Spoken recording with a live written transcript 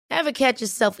Ever catch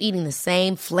yourself eating the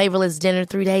same flavorless dinner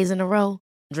 3 days in a row?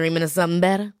 Dreaming of something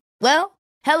better? Well,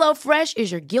 HelloFresh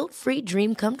is your guilt-free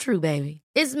dream come true, baby.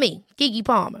 It's me, Keke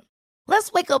Palmer.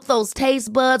 Let's wake up those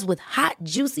taste buds with hot,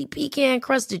 juicy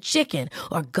pecan-crusted chicken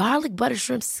or garlic butter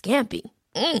shrimp scampi.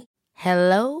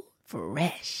 Hello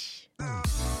Fresh.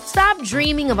 Stop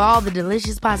dreaming of all the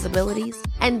delicious possibilities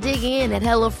and dig in at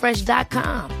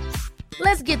HelloFresh.com.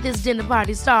 Let's get this dinner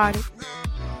party started.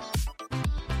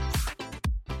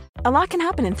 A lot can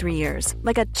happen in 3 years,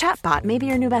 like a chatbot may be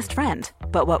your new best friend.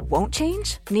 But what won't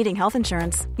change? Needing health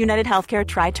insurance. United Healthcare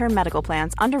Tri-Term Medical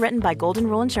Plans, underwritten by Golden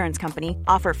Rule Insurance Company,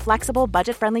 offer flexible,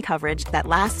 budget-friendly coverage that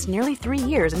lasts nearly 3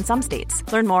 years in some states.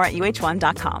 Learn more at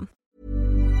uh1.com.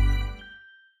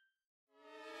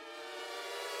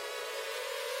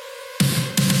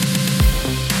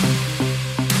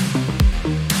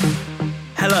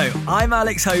 Hello, I'm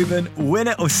Alex Hoban,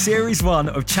 winner of Series 1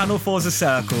 of Channel 4's The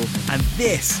Circle, and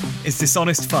this is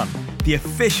Dishonest Fun, the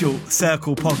official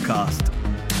Circle podcast.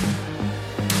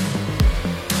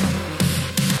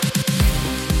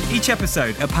 Each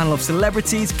episode, a panel of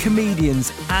celebrities,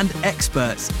 comedians, and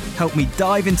experts help me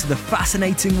dive into the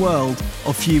fascinating world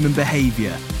of human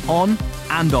behaviour, on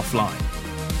and offline.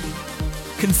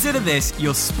 Consider this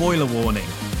your spoiler warning.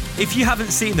 If you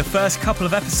haven't seen the first couple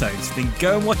of episodes, then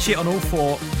go and watch it on all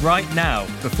four right now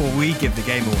before we give the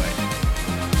game away.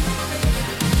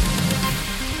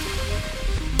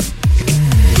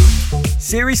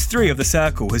 Series 3 of The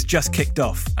Circle has just kicked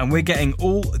off, and we're getting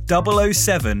all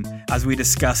 007 as we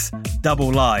discuss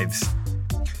double lives.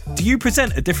 Do you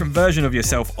present a different version of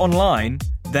yourself online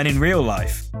than in real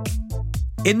life?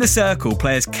 In The Circle,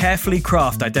 players carefully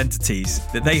craft identities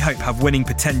that they hope have winning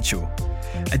potential.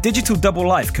 A digital double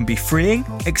life can be freeing,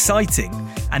 exciting,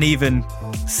 and even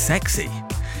sexy.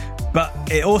 But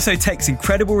it also takes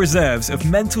incredible reserves of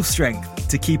mental strength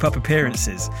to keep up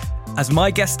appearances, as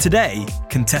my guest today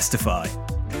can testify.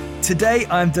 Today,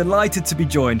 I am delighted to be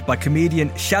joined by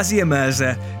comedian Shazia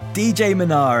Mirza, DJ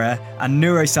Manara, and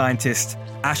neuroscientist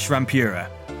Ash Rampura.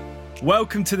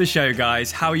 Welcome to the show,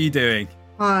 guys. How are you doing?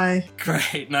 Hi.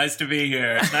 Great. Nice to be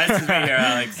here. Nice to be here,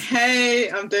 Alex.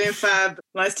 Hey, I'm doing fab.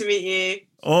 Nice to meet you.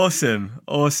 Awesome.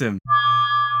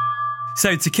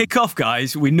 So to kick off,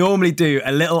 guys, we normally do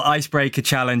a little icebreaker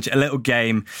challenge, a little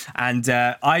game, and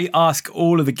I ask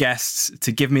all of the guests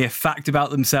to give me a fact about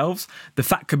themselves. The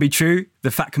fact can be true, the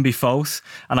fact can be false,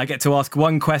 and I get to ask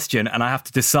one question and I have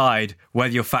to decide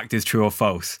whether your fact is true or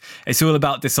false. It's all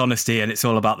about dishonesty and it's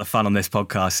all about the fun on this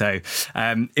podcast. So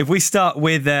if we start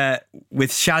with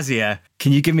Shazia,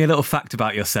 can you give me a little fact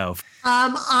about yourself?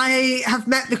 I have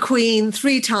met the Queen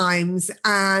 3 times,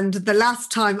 and the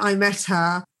last time I met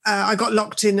her, I got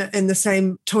locked in the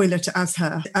same toilet as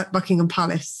her at Buckingham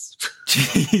Palace.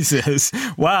 Jesus.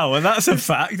 Wow, and that's a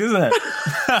fact, isn't it?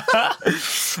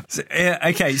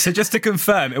 Okay, so just to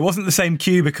confirm, it wasn't the same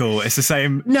cubicle, it's the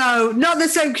same... No, not the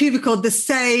same cubicle, the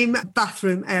same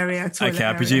bathroom area, toilet Okay,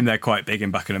 I presume they're quite big in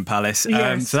Buckingham Palace.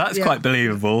 Yes, so that's quite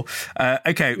believable.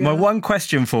 My one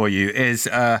question for you is,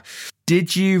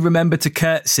 did you remember to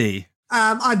curtsy?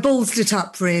 I ballsed it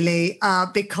up, really,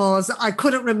 because I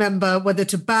couldn't remember whether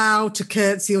to bow, to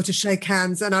curtsy, or to shake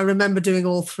hands, and I remember doing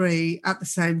all 3 at the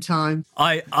same time.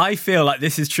 I feel like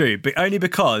this is true, but only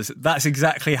because that's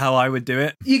exactly how I would do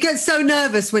it. You get so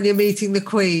nervous when you're meeting the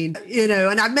Queen,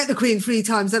 and I've met the Queen 3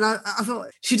 times, and I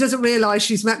thought, she doesn't realise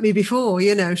she's met me before,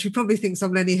 she probably thinks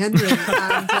I'm Lenny Henry.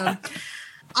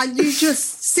 And you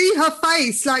just see her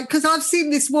face, because I've seen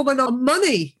this woman on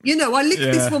money. I lick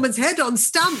this woman's head on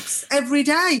stamps every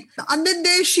day. And then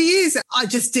there she is. I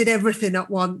just did everything at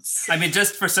once. I mean,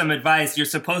 just for some advice, you're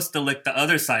supposed to lick the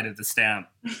other side of the stamp.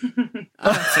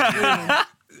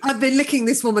 I've been licking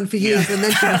this woman for years, and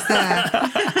then she was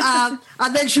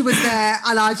there.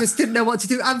 And I just didn't know what to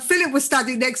do. And Philip was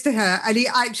standing next to her, and he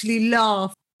actually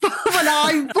laughed. When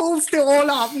I ballsed it all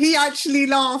up, he actually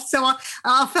laughed. So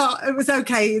I felt it was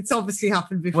okay. It's obviously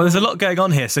happened before. Well, there's a lot going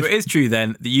on here. So it is true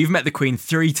then that you've met the Queen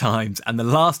 3 times and the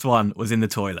last one was in the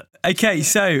toilet. Okay,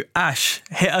 so Ash,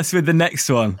 hit us with the next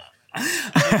one.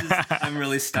 I'm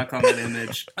really stuck on that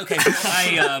image. Okay, so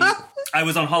I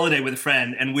was on holiday with a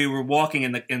friend, and we were walking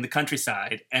in the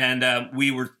countryside, and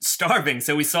we were starving.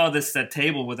 So we saw this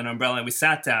table with an umbrella, and we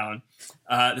sat down.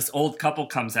 This old couple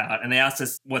comes out, and they asked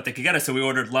us what they could get us. So we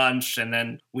ordered lunch, and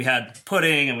then we had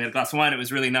pudding, and we had a glass of wine. It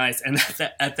was really nice. And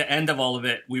at the end of all of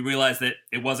it, we realized that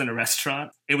it wasn't a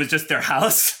restaurant. It was just their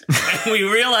house. And we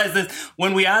realized this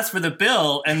when we asked for the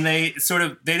bill, and they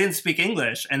didn't speak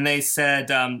English, and they said,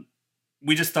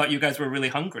 We just thought you guys were really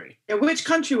hungry. Yeah, which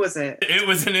country was it? It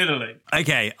was in Italy.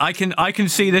 Okay, I can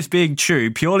see this being true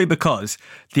purely because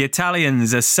the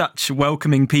Italians are such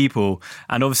welcoming people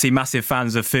and obviously massive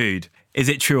fans of food. Is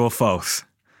it true or false?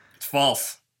 It's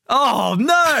false. Oh,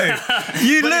 no!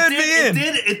 You lured me in!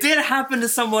 It did happen to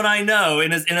someone I know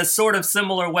in a sort of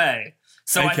similar way.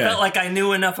 So I felt like I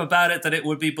knew enough about it that it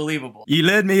would be believable. You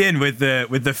lured me in with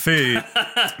the food.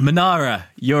 Manara,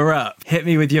 you're up. Hit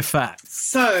me with your facts.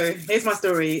 So here's my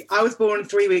story. I was born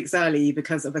 3 weeks early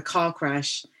because of a car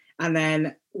crash. And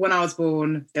then when I was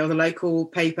born, there was a local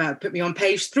paper that put me on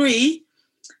page 3.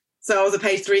 So I was a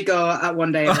page 3 girl at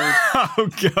 1 day old. Oh,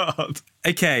 God.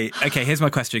 Okay, here's my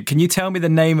question. Can you tell me the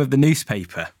name of the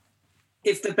newspaper?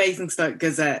 It's the Basingstoke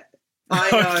Gazette. I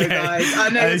know, guys. I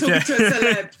know you're talking to a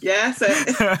celeb. Yeah, so...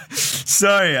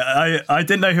 Sorry, I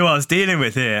didn't know who I was dealing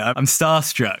with here. I'm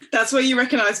starstruck. That's where you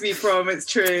recognise me from. It's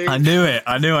true. I knew it.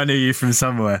 I knew you from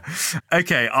somewhere.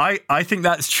 Okay, I think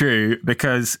that's true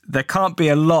because there can't be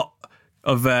a lot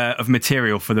of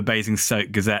material for the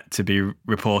Basingstoke Gazette to be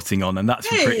reporting on, and that's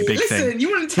a pretty big thing. Listen, you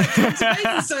want to take it to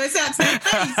Basingstoke, it's at their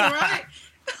face, all right?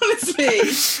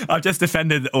 Honestly. I've just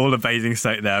defended all of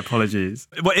Basingstoke there. Apologies.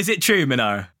 What, is it true,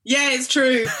 Manara? Yeah, it's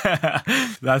true.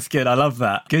 That's good. I love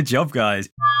that. Good job, guys.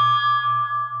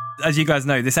 As you guys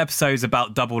know, this episode is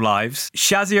about double lives.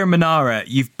 Shazia and Manara,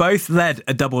 you've both led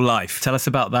a double life. Tell us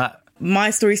about that. My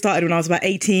story started when I was about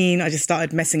 18. I just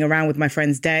started messing around with my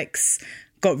friend's decks,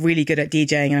 got really good at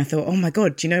DJing, and I thought, oh my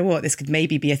God, do you know what? This could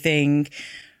maybe be a thing.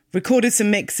 Recorded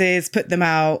some mixes, put them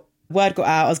out. Word got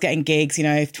out, I was getting gigs,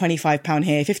 £25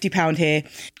 here, £50 here.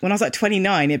 When I was like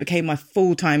 29, it became my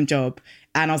full-time job.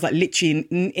 And I was like literally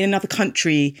in another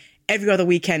country every other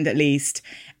weekend at least.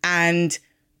 And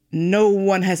no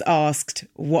one has asked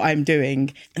what I'm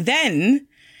doing. Then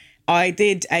I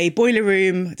did a Boiler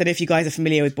Room. I don't know if you guys are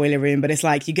familiar with Boiler Room, but it's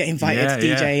like you get invited to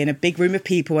DJ in a big room of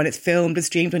people and it's filmed and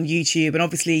streamed on YouTube. And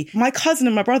obviously my cousin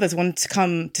and my brothers wanted to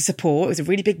come to support. It was a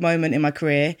really big moment in my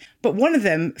career. But one of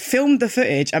them filmed the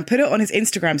footage and put it on his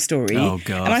Instagram story. Oh,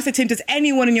 God. And I said to him, does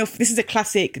anyone in this is a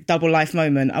classic double life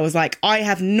moment. I was like, I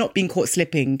have not been caught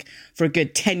slipping for a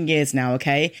good 10 years now,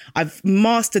 okay? I've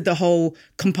mastered the whole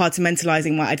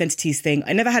compartmentalizing my identities thing.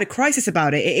 I never had a crisis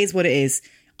about it. It is what it is.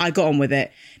 I got on with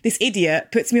it. This idiot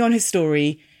puts me on his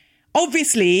story.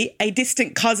 Obviously, a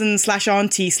distant cousin /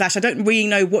 auntie / I don't really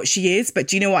know what she is, but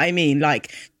do you know what I mean?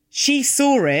 Like, she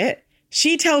saw it.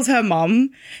 She tells her mum.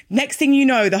 Next thing you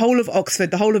know, the whole of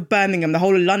Oxford, the whole of Birmingham, the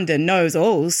whole of London knows,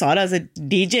 oh, Sara's a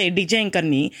DJing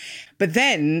karni. But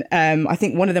then I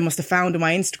think one of them must have found on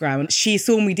my Instagram. And she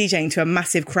saw me DJing to a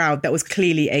massive crowd that was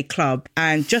clearly a club.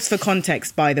 And just for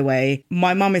context, by the way,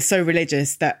 my mum is so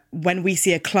religious that when we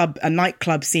see a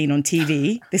nightclub scene on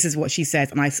TV, this is what she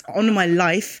says. And on my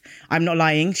life, I'm not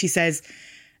lying. She says,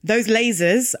 those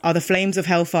lasers are the flames of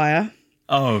hellfire.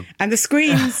 Oh. And the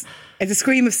screams... It's a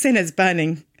scream of sinners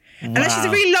burning. Wow. And she's a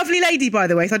really lovely lady, by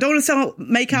the way. So I don't want to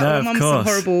make out my mum's so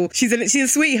horrible. She's a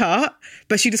sweetheart,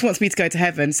 but she just wants me to go to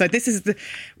heaven. So this is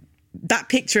that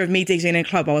picture of me DJing in a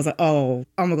club. I was like, oh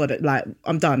my God, like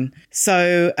I'm done.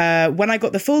 So when I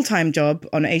got the full-time job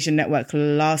on Asian Network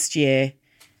last year,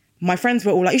 my friends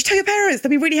were all like, you should tell your parents.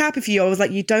 They'll be really happy for you. I was like,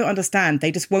 you don't understand.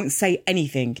 They just won't say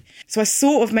anything. So I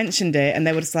sort of mentioned it and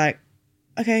they were just like,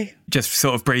 okay. Just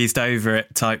sort of breezed over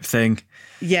it type thing.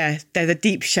 Yeah, there's a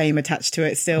deep shame attached to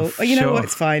it still. Oh, you know what?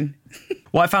 It's fine.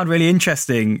 What I found really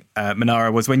interesting,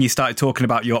 Manara, was when you started talking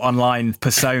about your online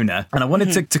persona. And I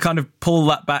wanted to kind of pull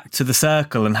that back to the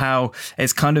circle and how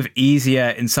it's kind of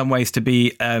easier in some ways to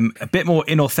be a bit more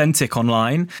inauthentic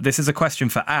online. This is a question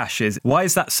for Ash, is why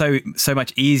is that so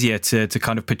much easier to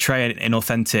kind of portray an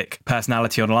inauthentic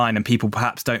personality online and people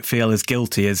perhaps don't feel as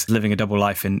guilty as living a double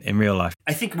life in real life?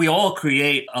 I think we all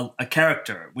create a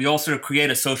character. We all sort of create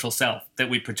a social self that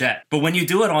we project. But when you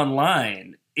do it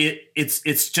online,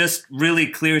 it's just really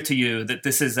clear to you that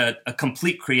this is a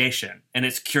complete creation and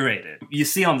it's curated. You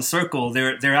see on The Circle,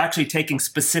 they're actually taking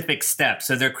specific steps.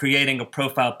 So they're creating a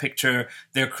profile picture,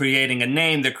 they're creating a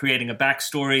name, they're creating a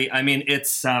backstory. I mean,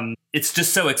 it's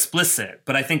just so explicit.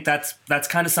 But I think that's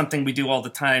kind of something we do all the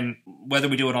time, whether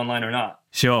we do it online or not.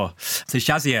 Sure. So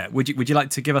Shazia, would you like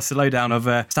to give us a lowdown of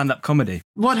stand-up comedy?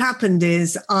 What happened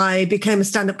is I became a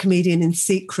stand-up comedian in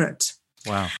secret.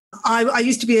 Wow. I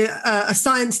used to be a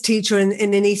science teacher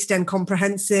in an East End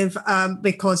comprehensive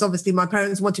because obviously my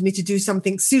parents wanted me to do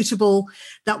something suitable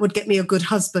that would get me a good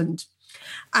husband.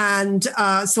 And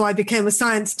so I became a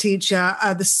science teacher.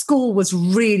 The school was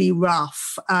really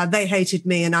rough. They hated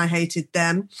me and I hated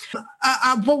them.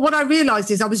 But what I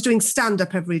realized is I was doing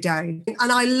stand-up every day.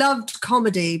 And I loved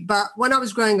comedy. But when I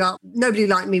was growing up, nobody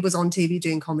like me was on TV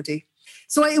doing comedy.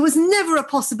 So it was never a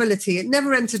possibility. It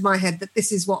never entered my head that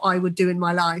this is what I would do in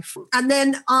my life. And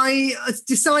then I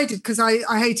decided, because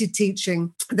I hated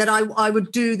teaching, that I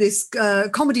would do this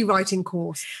comedy writing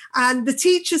course. And the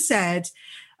teacher said,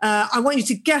 I want you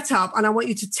to get up and I want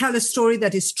you to tell a story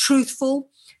that is truthful.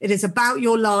 It is about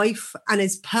your life and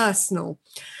is personal.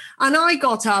 And I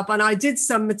got up and I did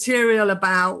some material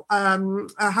about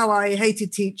how I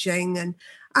hated teaching,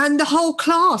 and the whole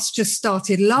class just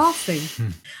started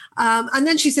laughing. And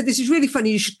then she said, this is really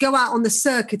funny. You should go out on the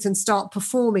circuit and start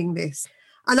performing this.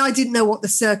 And I didn't know what the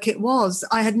circuit was.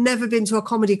 I had never been to a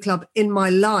comedy club in my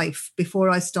life before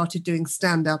I started doing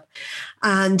stand-up.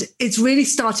 And it's really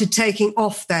started taking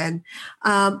off then.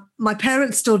 My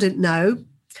parents still didn't know.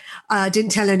 I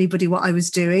didn't tell anybody what I was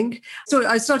doing. So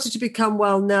I started to become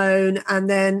well known. And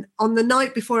then on the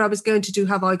night before I was going to do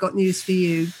Have I Got News for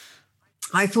You,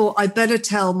 I thought I'd better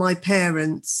tell my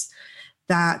parents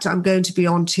that I'm going to be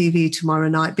on TV tomorrow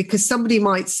night, because somebody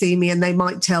might see me and they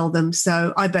might tell them.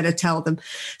 So I better tell them.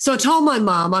 So I told my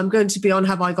mum, I'm going to be on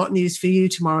Have I Got News for You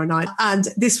tomorrow night. And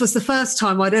this was the first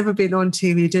time I'd ever been on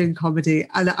TV doing comedy.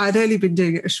 And I'd only been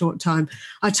doing it a short time.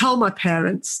 I told my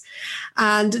parents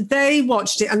and they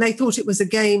watched it and they thought it was a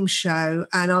game show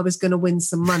and I was going to win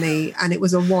some money and it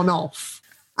was a one-off.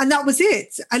 And that was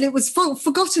it. And it was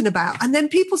forgotten about. And then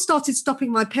people started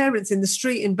stopping my parents in the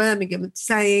street in Birmingham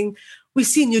saying, we've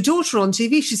seen your daughter on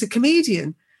TV. She's a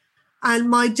comedian. And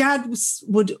my dad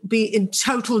would be in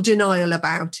total denial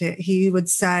about it. He would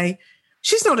say,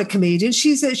 she's not a comedian.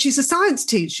 She's a science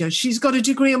teacher. She's got a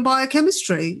degree in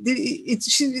biochemistry.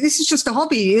 This is just a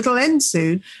hobby. It'll end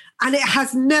soon. And it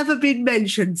has never been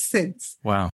mentioned since.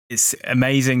 Wow. It's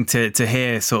amazing to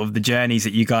hear sort of the journeys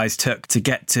that you guys took to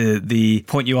get to the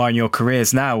point you are in your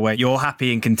careers now, where you're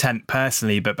happy and content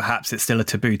personally, but perhaps it's still a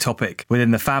taboo topic within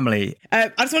the family. I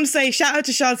just want to say shout out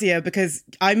to Shazia, because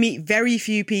I meet very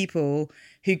few people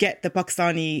who get the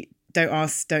Pakistani don't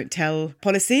ask, don't tell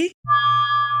policy.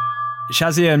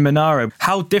 Shazia and Manara,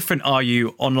 how different are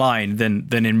you online than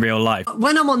in real life?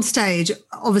 When I'm on stage,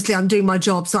 obviously I'm doing my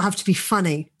job, so I have to be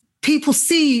funny. People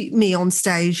see me on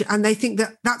stage and they think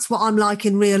that that's what I'm like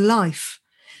in real life,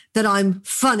 that I'm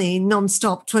funny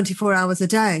nonstop 24 hours a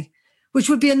day, which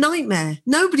would be a nightmare.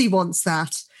 Nobody wants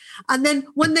that. And then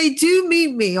when they do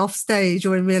meet me off stage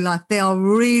or in real life, they are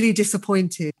really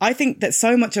disappointed. I think that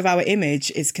so much of our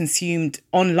image is consumed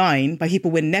online by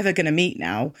people we're never going to meet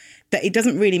now, that it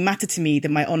doesn't really matter to me that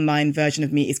my online version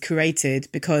of me is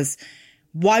curated, because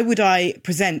why would I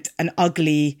present an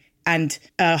ugly and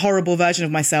a horrible version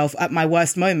of myself at my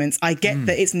worst moments? I get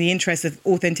that it's in the interest of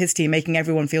authenticity and making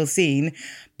everyone feel seen,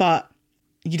 but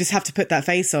you just have to put that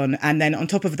face on. And then on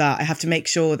top of that, I have to make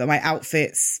sure that my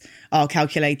outfits are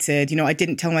calculated. You know, I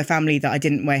didn't tell my family that I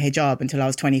didn't wear hijab until I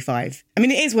was 25. I mean,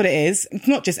 it is what it is. It's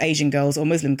not just Asian girls or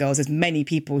Muslim girls. There's many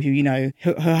people who, you know,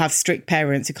 who have strict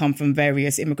parents who come from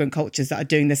various immigrant cultures that are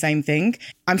doing the same thing.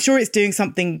 I'm sure it's doing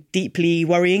something deeply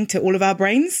worrying to all of our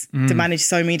brains to manage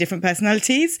so many different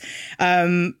personalities.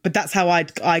 But that's how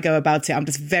I go about it. I'm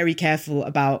just very careful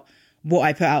about what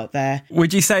I put out there.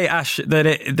 Would you say, Ash, that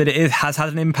it has had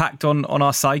an impact on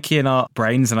our psyche and our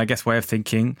brains and I guess way of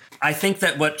thinking? I think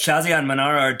that what Shazia and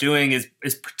Manara are doing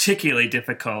is particularly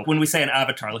difficult. When we say an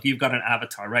avatar, like you've got an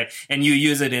avatar, right? And you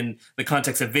use it in the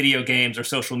context of video games or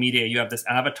social media, you have this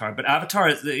avatar. But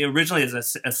avatar originally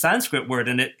is a Sanskrit word,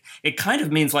 and it kind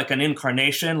of means like an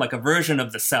incarnation, like a version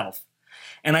of the self.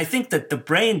 And I think that the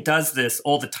brain does this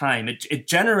all the time. It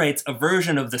generates a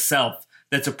version of the self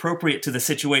that's appropriate to the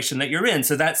situation that you're in.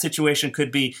 So that situation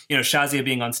could be, you know, Shazia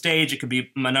being on stage, it could be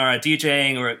Manara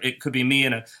DJing, or it could be me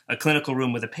in a clinical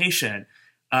room with a patient.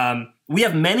 We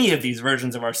have many of these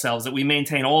versions of ourselves that we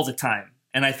maintain all the time.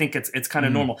 And I think it's kind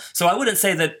of normal. So I wouldn't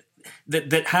say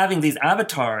that having these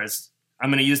avatars, I'm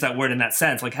going to use that word in that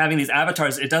sense, like having these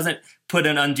avatars, it doesn't put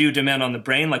an undue demand on the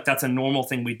brain. Like that's a normal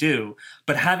thing we do.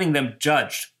 But having them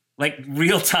judged, like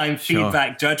real-time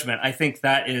feedback judgment, I think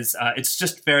that is, it's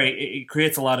just it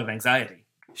creates a lot of anxiety.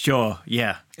 Sure,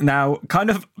 yeah. Now,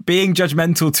 kind of being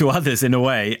judgmental to others in a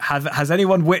way, has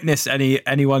anyone witnessed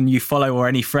anyone you follow or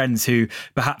any friends who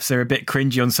perhaps are a bit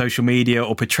cringy on social media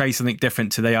or portray something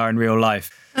different to they are in real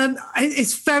life?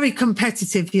 It's very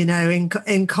competitive, you know,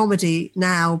 in comedy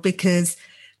now, because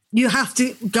you have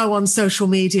to go on social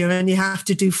media and you have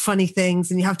to do funny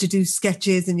things and you have to do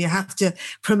sketches and you have to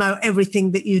promote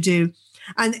everything that you do.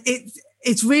 And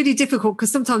it's really difficult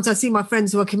because sometimes I see my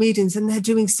friends who are comedians and they're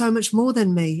doing so much more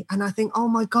than me. And I think, oh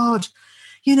my God,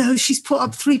 you know, she's put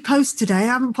up 3 posts today. I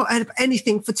haven't put up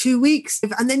anything for 2 weeks.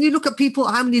 And then you look at people,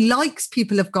 how many likes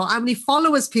people have got, how many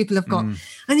followers people have got.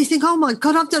 And you think, oh my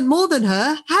God, I've done more than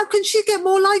her. How can she get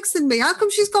more likes than me? How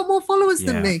come she's got more followers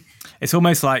than me? It's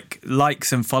almost like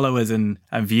likes and followers and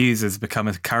views has become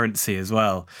a currency as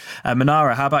well.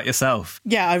 Manara, how about yourself?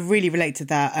 Yeah, I really relate to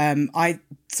that. I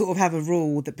sort of have a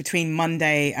rule that between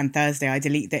Monday and Thursday, I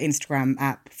delete the Instagram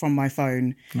app from my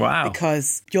phone. Wow.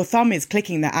 Because your thumb is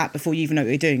clicking that app before you even know what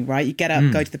you're doing, right? You get up,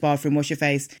 go to the bathroom, wash your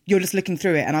face. You're just looking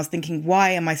through it. And I was thinking,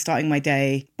 why am I starting my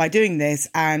day by doing this?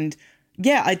 And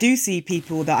yeah, I do see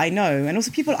people that I know and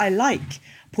also people I like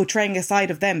portraying a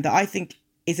side of them that I think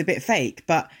is a bit fake.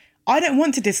 But I don't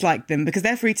want to dislike them because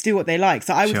they're free to do what they like.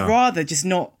 So I would rather just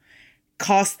not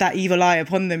cast that evil eye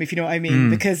upon them, if you know what I mean,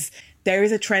 because there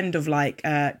is a trend of like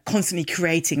constantly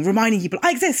creating, reminding people,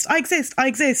 I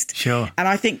exist. Sure. And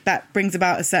I think that brings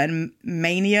about a certain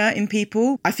mania in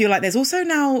people. I feel like there's also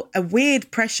now a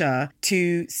weird pressure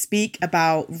to speak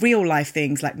about real life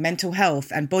things like mental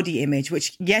health and body image,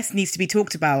 which, yes, needs to be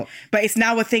talked about. But it's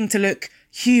now a thing to look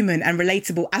human and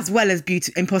relatable as well as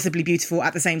impossibly beautiful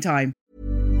at the same time.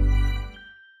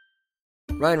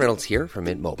 Ryan Reynolds here from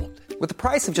Mint Mobile. With the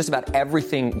price of just about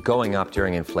everything going up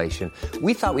during inflation,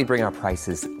 we thought we'd bring our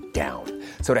prices down.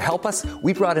 So to help us,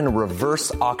 we brought in a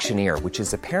reverse auctioneer, which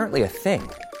is apparently a thing.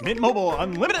 Mint Mobile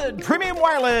Unlimited Premium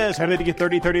Wireless. How to get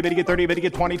 30, 30, bit to get 30, bit to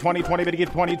get 20, 20, 20, bit to get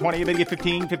 20, 20, bit to get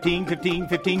 15, 15, 15,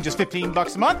 15, just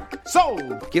 $15 a month?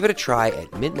 Sold! Give it a try at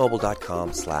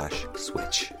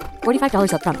mintmobile.com/switch.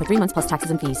 $45 up front for 3 months plus taxes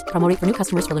and fees. Promo rate for new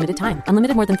customers for limited time.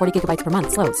 Unlimited more than 40 gigabytes per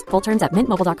month. Slows full terms at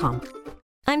mintmobile.com.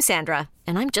 I'm Sandra,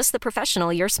 and I'm just the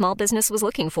professional your small business was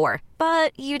looking for.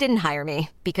 But you didn't hire me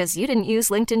because you didn't use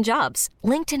LinkedIn Jobs.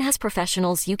 LinkedIn has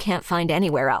professionals you can't find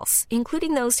anywhere else,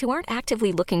 including those who aren't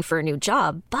actively looking for a new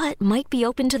job, but might be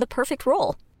open to the perfect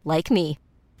role, like me.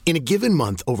 In a given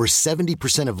month, over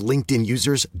 70% of LinkedIn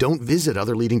users don't visit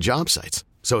other leading job sites.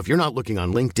 So if you're not looking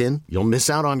on LinkedIn, you'll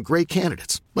miss out on great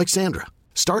candidates like Sandra.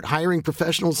 Start hiring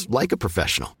professionals like a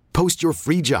professional. Post your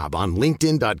free job on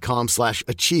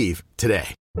linkedin.com/achieve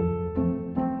today.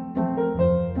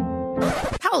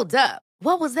 Hold up.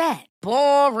 What was that?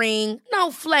 Boring.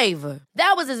 No flavor.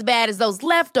 That was as bad as those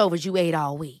leftovers you ate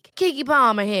all week. Keke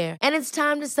Palmer here, and it's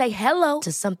time to say hello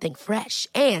to something fresh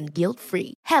and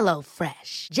guilt-free. Hello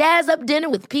Fresh. Jazz up dinner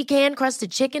with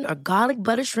pecan-crusted chicken or garlic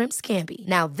butter shrimp scampi.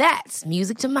 Now that's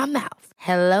music to my mouth.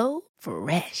 Hello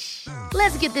Fresh.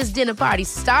 Let's get this dinner party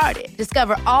started.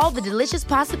 Discover all the delicious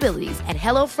possibilities at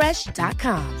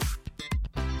HelloFresh.com.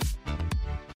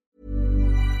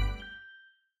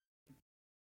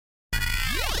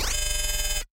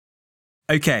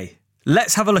 Okay,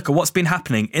 let's have a look at what's been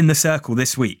happening in the circle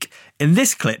this week. In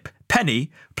this clip, Penny,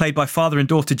 played by father and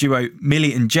daughter duo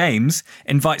Millie and James,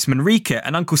 invites Manrika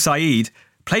and Uncle Saeed,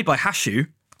 played by Hashu,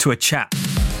 to a chat.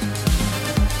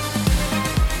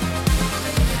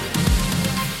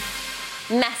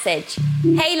 Message.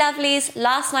 Hey lovelies,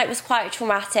 last night was quite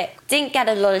traumatic. Didn't get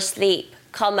a lot of sleep,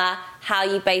 comma, how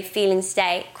you both feeling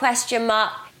today, question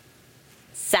mark,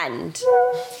 send.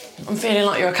 I'm feeling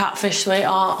like you're a catfish,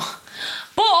 sweetheart.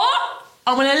 But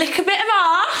I'm going to lick a bit of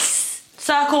ass.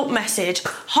 Circle message.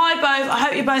 Hi both, I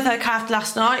hope you're both okay after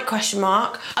last night, question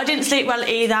mark. I didn't sleep well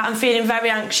either. I'm feeling very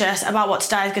anxious about what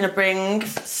today is going to bring.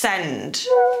 Send.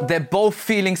 They're both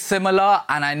feeling similar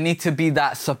and I need to be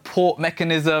that support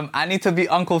mechanism. I need to be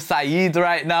Uncle Saeed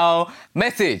right now.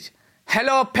 Message.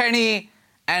 Hello Penny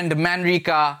and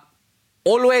Manrika.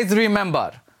 Always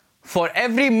remember, for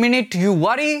every minute you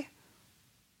worry,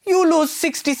 you lose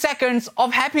 60 seconds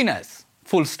of happiness.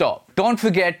 Full stop. Don't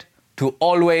forget to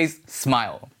always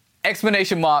smile.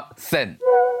 Exclamation mark, send.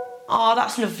 Oh,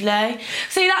 that's lovely.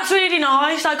 See, that's really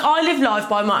nice. Like, I live life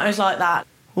by mottos like that.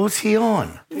 What's he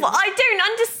on? Well, I don't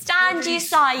understand you,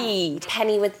 Saeed.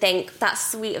 Penny would think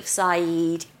that's sweet of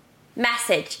Saeed.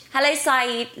 Message. Hello,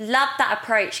 Saeed. Love that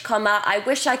approach, comma. I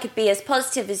wish I could be as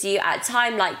positive as you at a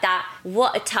time like that.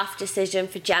 What a tough decision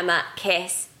for Gemma.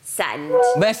 Kiss. Send.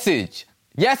 Message.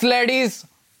 Yes, ladies.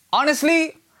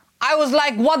 Honestly, I was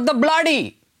like, what the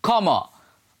bloody, comma.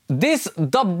 This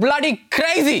the bloody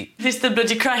crazy. This the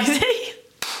bloody crazy.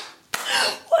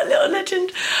 What a little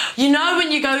legend. You know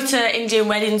when you go to Indian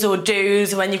weddings or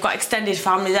do's when you've got extended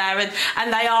family there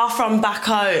and they are from back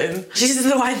home, this is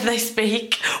the way that they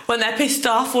speak when they're pissed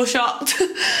off or shocked.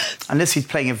 Unless he's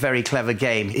playing a very clever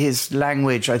game, his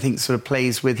language, I think, sort of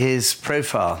plays with his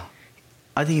profile.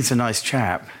 I think he's a nice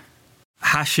chap.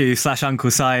 Hashu / Uncle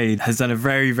Saeed has done a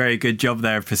very, very good job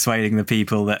there of persuading the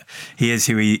people that he is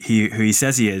who he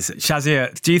says he is.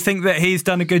 Shazia, do you think that he's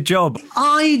done a good job?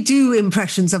 I do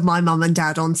impressions of my mum and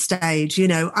dad on stage, you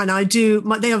know, and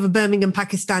they have a Birmingham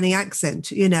Pakistani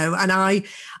accent, you know, and I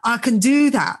can do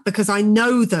that because I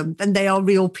know them and they are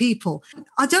real people.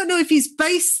 I don't know if he's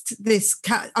based this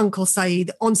Uncle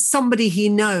Saeed on somebody he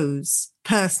knows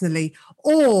personally,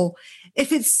 or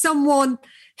if it's someone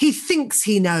he thinks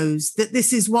he knows, that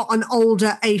this is what an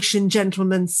older Asian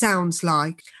gentleman sounds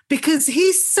like, because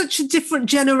he's such a different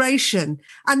generation.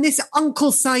 And this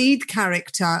Uncle Saeed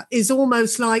character is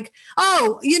almost like,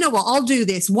 oh, you know what, I'll do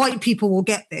this. White people will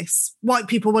get this. White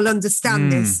people will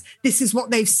understand this. This is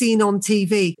what they've seen on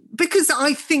TV. Because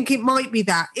I think it might be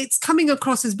that. It's coming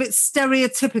across as a bit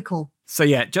stereotypical. So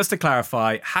yeah, just to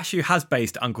clarify, Hashu has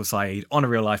based Uncle Saeed on a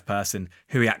real life person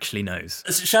who he actually knows.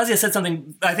 Shazia said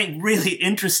something I think really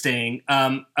interesting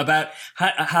about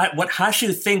what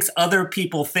Hashu thinks other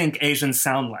people think Asians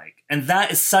sound like. And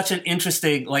that is such an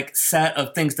interesting set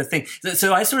of things to think.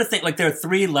 So I sort of think there are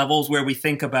 3 levels where we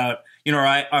think about, you know,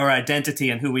 our identity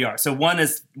and who we are. So one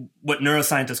is what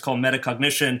neuroscientists call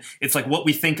metacognition. It's like what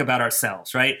we think about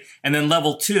ourselves, right? And then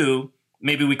level 2,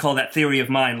 maybe we call that theory of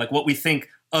mind, like what we think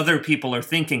other people are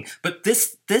thinking. But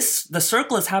the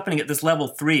circle is happening at this level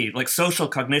 3, like social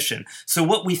cognition. So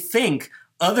what we think,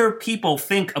 other people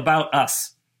think about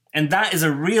us. And that is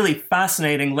a really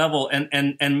fascinating level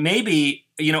and maybe,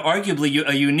 you know, arguably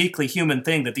a uniquely human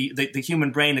thing, that the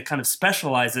human brain, it kind of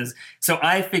specializes. So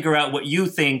I figure out what you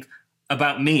think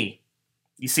about me.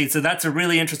 You see, so that's a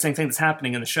really interesting thing that's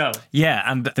happening in the show. Yeah,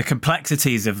 and the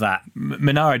complexities of that.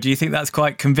 Manara, do you think that's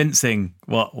quite convincing,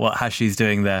 what Hashu's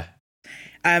doing there?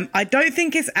 I don't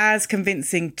think it's as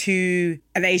convincing to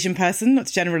an Asian person, not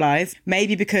to generalise,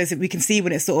 maybe because we can see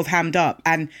when it's sort of hammed up.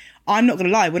 And I'm not going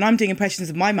to lie, when I'm doing impressions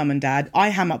of my mum and dad, I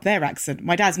ham up their accent.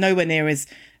 My dad's nowhere near as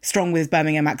strong with his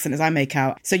Birmingham accent as I make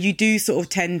out. So you do sort of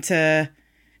tend to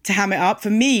ham it up. For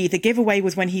me, the giveaway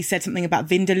was when he said something about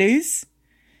vindaloos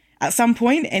at some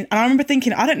point. And I remember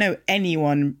thinking, I don't know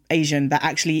anyone Asian that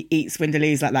actually eats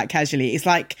vindaloos like that casually. It's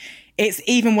like, it's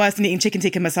even worse than eating chicken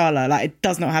tikka masala. Like, it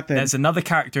does not happen. There's another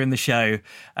character in the show,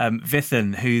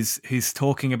 Vithan, who's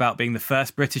talking about being the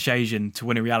first British Asian to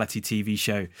win a reality TV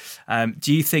show.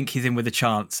 Do you think he's in with a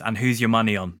chance? And who's your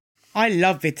money on? I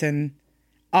love Vithan.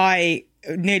 I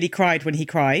nearly cried when he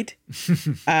cried.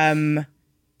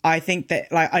 I think that,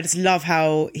 I just love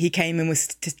how he came in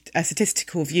with a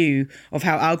statistical view of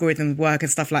how algorithms work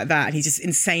and stuff like that. And he's just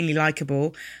insanely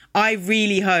likable. I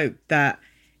really hope that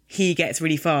he gets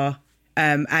really far.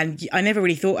 And I never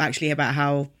really thought actually about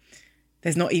how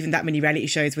there's not even that many reality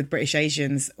shows with British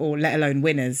Asians, or let alone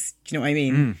winners. Do you know what I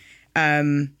mean?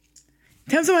 In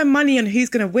terms of my money on who's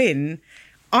going to win,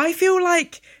 I feel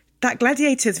like that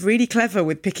Gladiator's really clever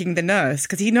with picking the nurse,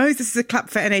 because he knows this is a clap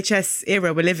for NHS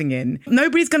era we're living in.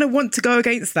 Nobody's going to want to go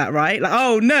against that, right? Like,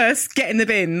 oh, nurse, get in the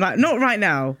bin. Like, not right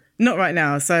now. Not right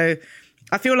now. So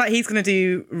I feel like he's going to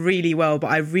do really well, but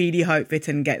I really hope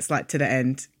Vithan gets to the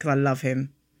end, because I love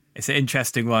him. It's an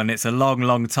interesting one. It's a long,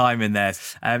 long time in there.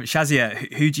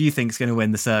 Shazia, who do you think is going to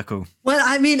win the circle? Well,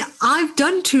 I mean, I've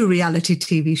done 2 reality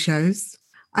TV shows.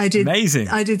 Amazing.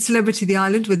 I did Celebrity the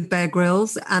Island with Bear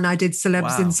Grylls, and I did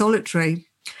Celebs in Solitary,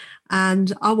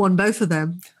 and I won both of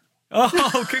them.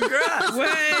 Oh, congrats!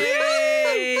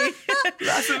 Way!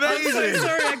 That's amazing. I'm so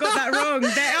sorry I got that wrong.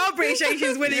 There are British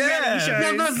Asians winning reality shows.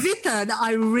 No, but Vithan,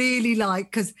 I really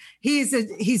like, because he's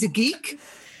a geek.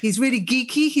 He's really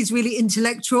geeky. He's really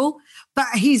intellectual, but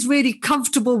he's really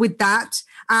comfortable with that.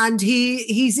 And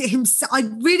he's himself. I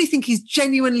really think he's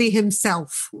genuinely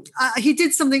himself. He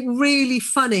did something really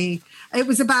funny. It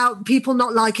was about people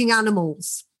not liking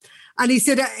animals. And he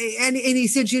said,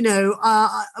 you know,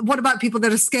 what about people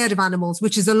that are scared of animals,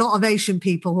 which is a lot of Asian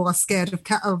people who are scared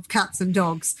of cats and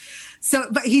dogs. So,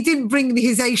 but he didn't bring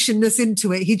his Asianness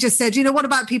into it. He just said, you know, what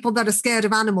about people that are scared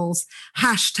of animals?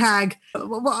 Hashtag,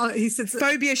 what he said,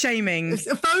 phobia shaming.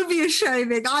 Phobia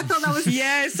shaming. I thought that was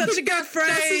it's such a good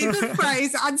phrase. That's a good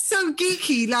phrase, and so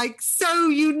geeky, so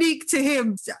unique to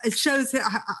him. It shows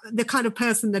the kind of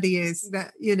person that he is.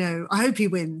 That, you know, I hope he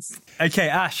wins. Okay,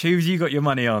 Ash, who have you got your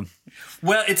money on?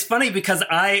 Well, it's funny because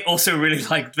I also really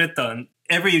like Vithan.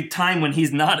 Every time when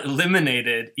he's not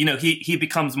eliminated, you know, he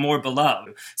becomes more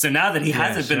beloved. So now that he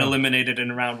hasn't been eliminated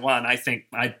in round 1, I think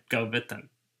I'd go Vithan.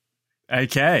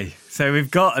 Okay, so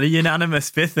we've got a unanimous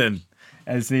Vithan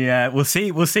as the. We'll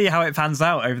see how it pans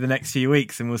out over the next few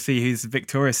weeks, and we'll see who's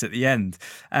victorious at the end.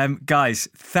 Guys,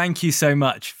 thank you so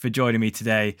much for joining me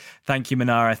today. Thank you,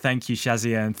 Manara. Thank you,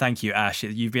 Shazia, and thank you, Ash.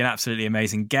 You've been absolutely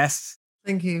amazing guests.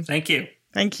 Thank you. Thank you.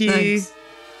 Thank you. Thanks.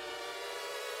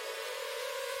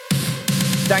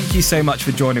 thank you so much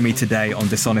for joining me today on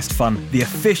Dishonest Fun, the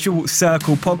official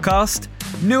Circle podcast.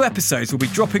 New episodes will be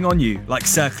dropping on you like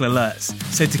Circle alerts.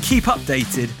 So to keep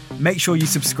updated, make sure you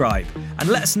subscribe and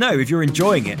let us know if you're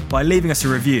enjoying it by leaving us a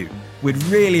review. We'd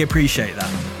really appreciate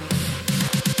that.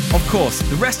 Of course,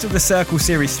 the rest of the Circle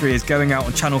Series 3 is going out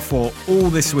on Channel 4 all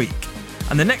this week.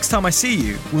 And the next time I see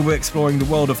you, we'll be exploring the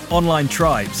world of online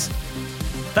tribes.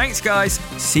 Thanks, guys.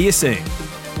 See you soon.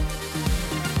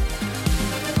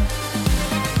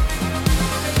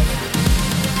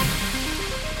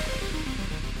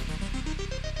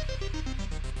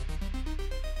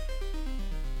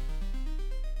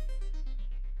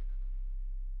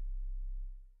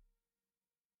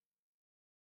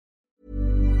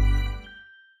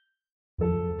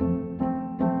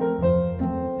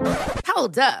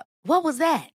 Hold up. What was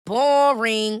that?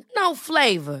 Boring. No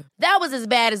flavor. That was as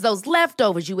bad as those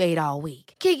leftovers you ate all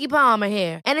week. Keke Palmer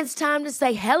here. And it's time to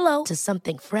say hello to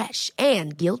something fresh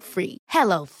and guilt-free.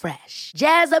 Hello Fresh.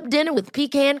 Jazz up dinner with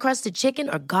pecan-crusted chicken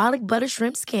or garlic butter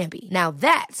shrimp scampi. Now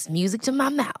that's music to my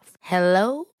mouth.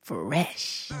 Hello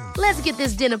Fresh. Let's get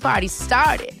this dinner party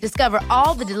started. Discover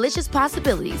all the delicious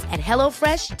possibilities at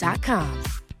HelloFresh.com.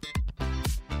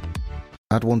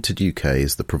 AdWanted UK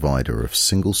is the provider of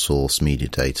single-source media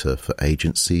data for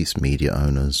agencies, media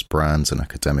owners, brands and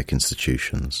academic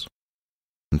institutions.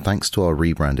 And thanks to our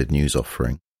rebranded news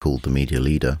offering, called The Media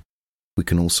Leader, we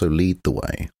can also lead the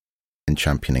way in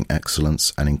championing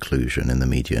excellence and inclusion in the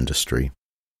media industry.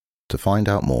 To find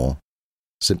out more,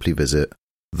 simply visit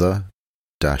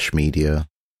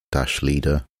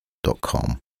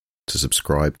the-media-leader.com to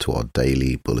subscribe to our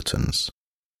daily bulletins.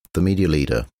 The Media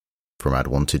Leader from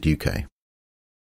AdWanted UK.